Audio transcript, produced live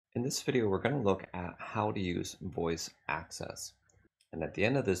In this video, we're going to look at how to use voice access. And at the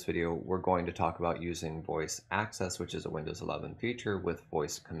end of this video, we're going to talk about using voice access, which is a Windows 11 feature, with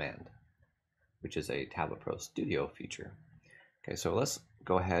voice command, which is a Tablet Pro Studio feature. Okay, so let's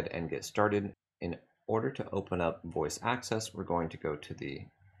go ahead and get started. In order to open up voice access, we're going to go to the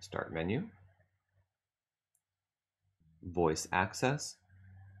Start menu, Voice Access.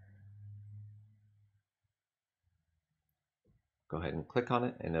 Go ahead and click on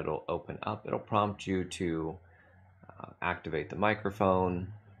it and it'll open up. It'll prompt you to activate the microphone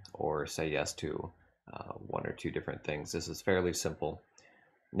or say yes to one or two different things. This is fairly simple.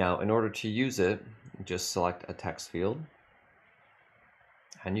 Now, in order to use it, just select a text field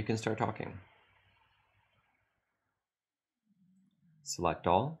and you can start talking. Select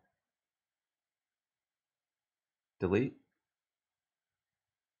all, delete.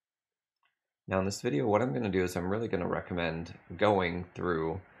 Now in this video, what I'm going to do is I'm really going to recommend going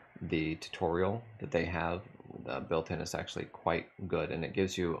through the tutorial that they have built in. Is actually quite good, and it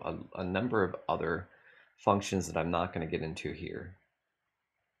gives you a number of other functions that I'm not going to get into here.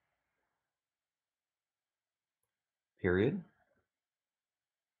 Period,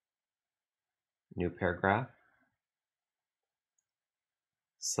 new paragraph,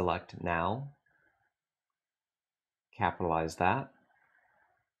 select now, capitalize that,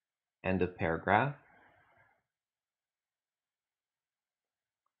 end of paragraph,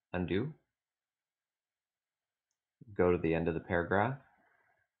 undo, go to the end of the paragraph,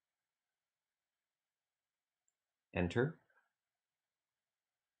 enter.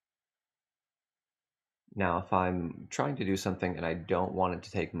 Now, if I'm trying to do something and I don't want it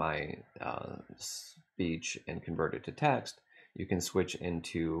to take my speech and convert it to text, you can switch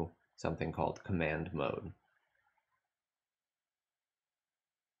into something called command mode.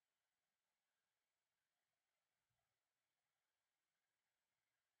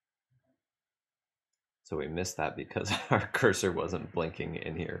 So we missed that because our cursor wasn't blinking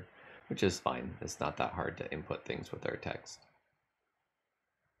in here, which is fine. It's not that hard to input things with our text.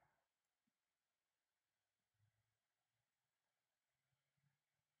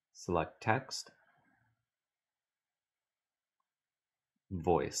 Select text,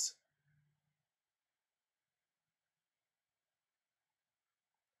 voice.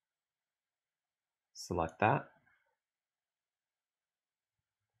 Select that,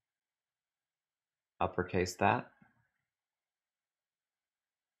 uppercase that,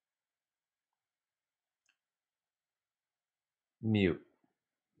 mute.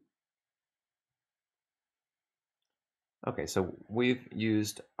 Okay, so we've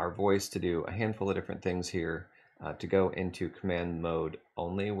used our voice to do a handful of different things here, to go into command mode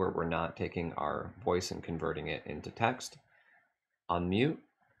only, where we're not taking our voice and converting it into text. Unmute.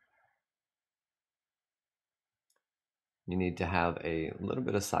 You need to have a little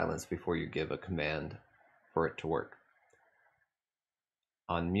bit of silence before you give a command for it to work.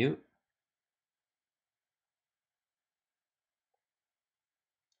 Unmute.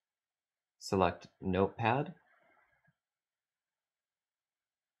 Select Notepad.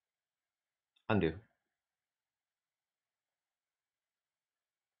 Undo.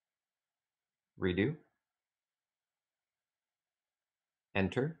 Redo.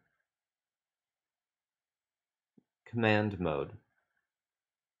 Enter. Command mode.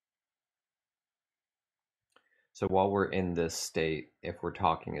 So while we're in this state, if we're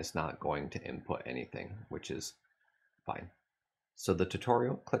talking, it's not going to input anything, which is fine. So the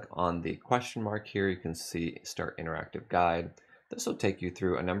tutorial, click on the question mark here. You can see Start Interactive Guide. This will take you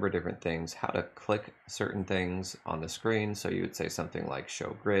through a number of different things, how to click certain things on the screen. So you would say something like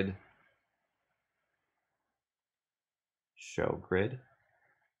show grid,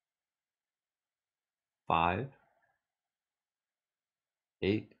 5,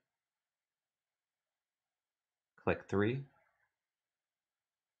 8, click 3.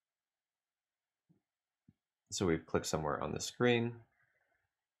 So we've clicked somewhere on the screen,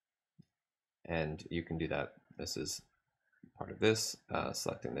 and you can do that. This is part of this,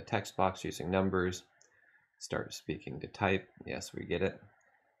 selecting the text box using numbers, start speaking to type. Yes, we get it.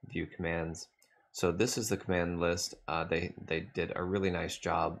 View commands. So this is the command list. They did a really nice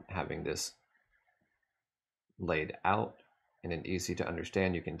job having this laid out in an easy to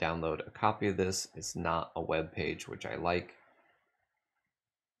understand. You can download a copy of this. It's not a web page, which I like.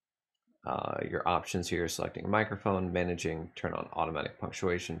 Your options here: selecting microphone, managing, turn on automatic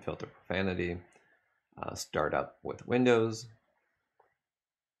punctuation, filter profanity, start up with Windows,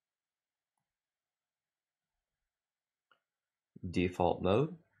 default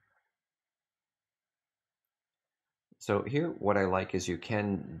mode. So here, what I like is you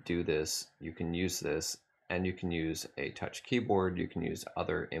can do this, you can use this and you can use a touch keyboard. You can use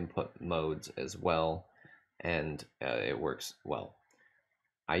other input modes as well, and it works well.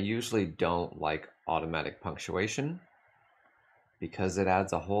 I usually don't like automatic punctuation because it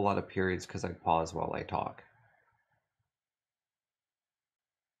adds a whole lot of periods because I pause while I talk.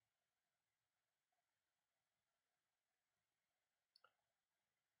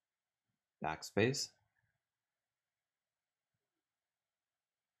 Backspace,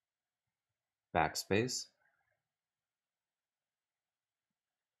 backspace,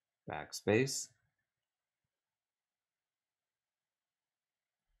 backspace.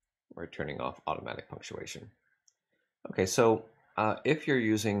 We're turning off automatic punctuation. Okay, so if you're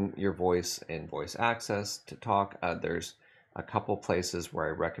using your voice in voice access to talk, there's a couple places where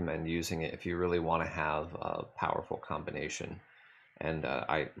I recommend using it if you really want to have a powerful combination. And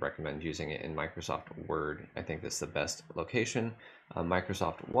I recommend using it in Microsoft Word. I think this is the best location.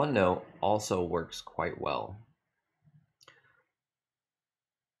 Microsoft OneNote also works quite well.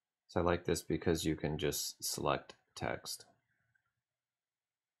 So I like this because you can just select text.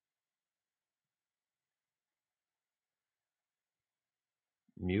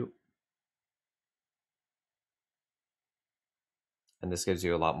 Mute. And this gives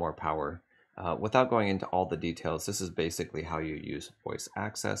you a lot more power. Without going into all the details, this is basically how you use voice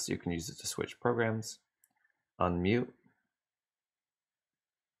access. You can use it to switch programs, unmute,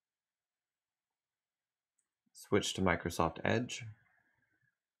 switch to Microsoft Edge,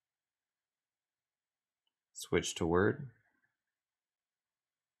 switch to Word,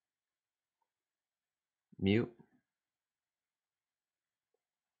 mute.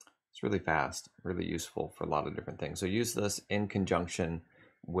 It's really fast, really useful for a lot of different things. So use this in conjunction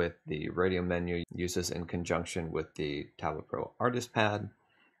with the radio menu. Use this in conjunction with the Tablet Pro Artist Pad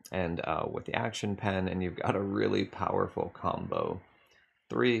and with the Action Pen, and you've got a really powerful combo.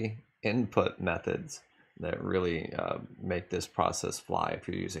 3 input methods that really make this process fly if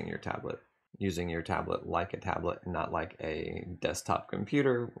you're using your tablet. Using your tablet like a tablet and not like a desktop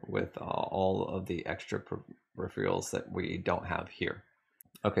computer with all of the extra peripherals that we don't have here.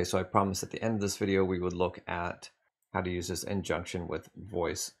 Okay, so I promised at the end of this video we would look at how to use this in conjunction with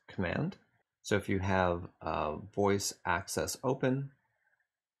voice command. So if you have voice access open,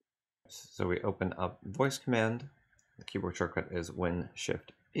 so we open up voice command, the keyboard shortcut is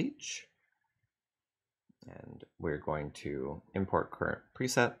Win-Shift-H, and we're going to import current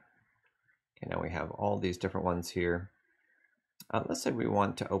preset. Okay, now we have all these different ones here. Let's say we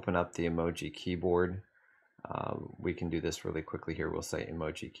want to open up the emoji keyboard. We can do this really quickly here. We'll say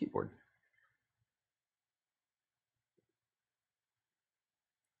emoji keyboard.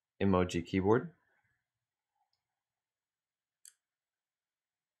 Emoji keyboard.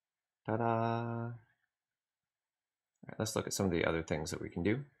 Ta-da! All right, let's look at some of the other things that we can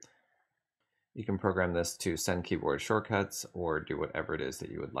do. You can program this to send keyboard shortcuts or do whatever it is that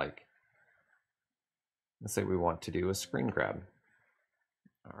you would like. Let's say we want to do a screen grab.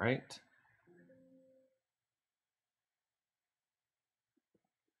 All right.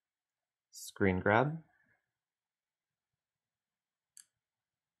 Screen grab.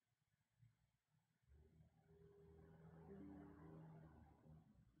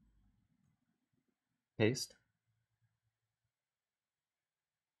 Paste.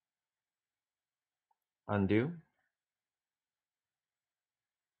 Undo.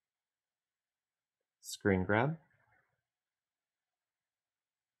 Screen grab.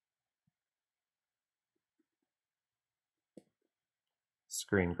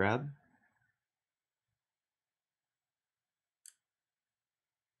 Screen grab.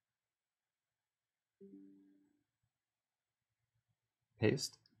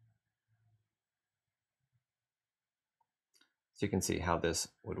 Paste. So you can see how this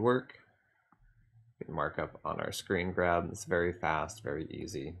would work. We can mark up on our screen grab. It's very fast, very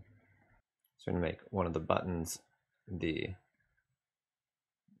easy. So I'm going to make one of the buttons the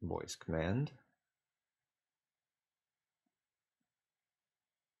voice command.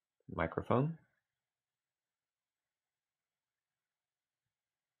 Microphone.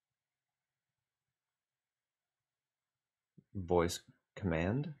 Voice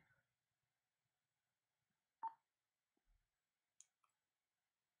command.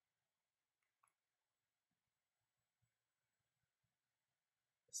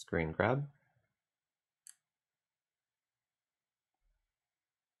 Screen grab.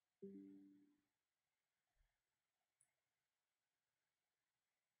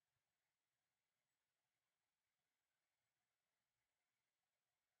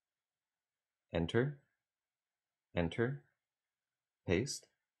 Enter. Enter. Paste.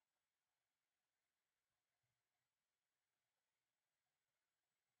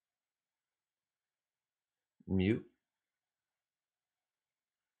 mute.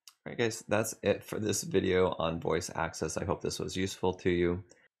 Alright guys, that's it for this video on voice access. I hope this was useful to you.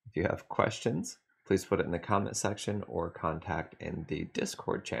 If you have questions, please put it in the comment section or contact in the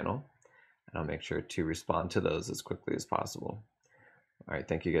Discord channel, and I'll make sure to respond to those as quickly as possible. Alright,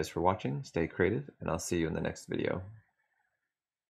 thank you guys for watching, stay creative, and I'll see you in the next video.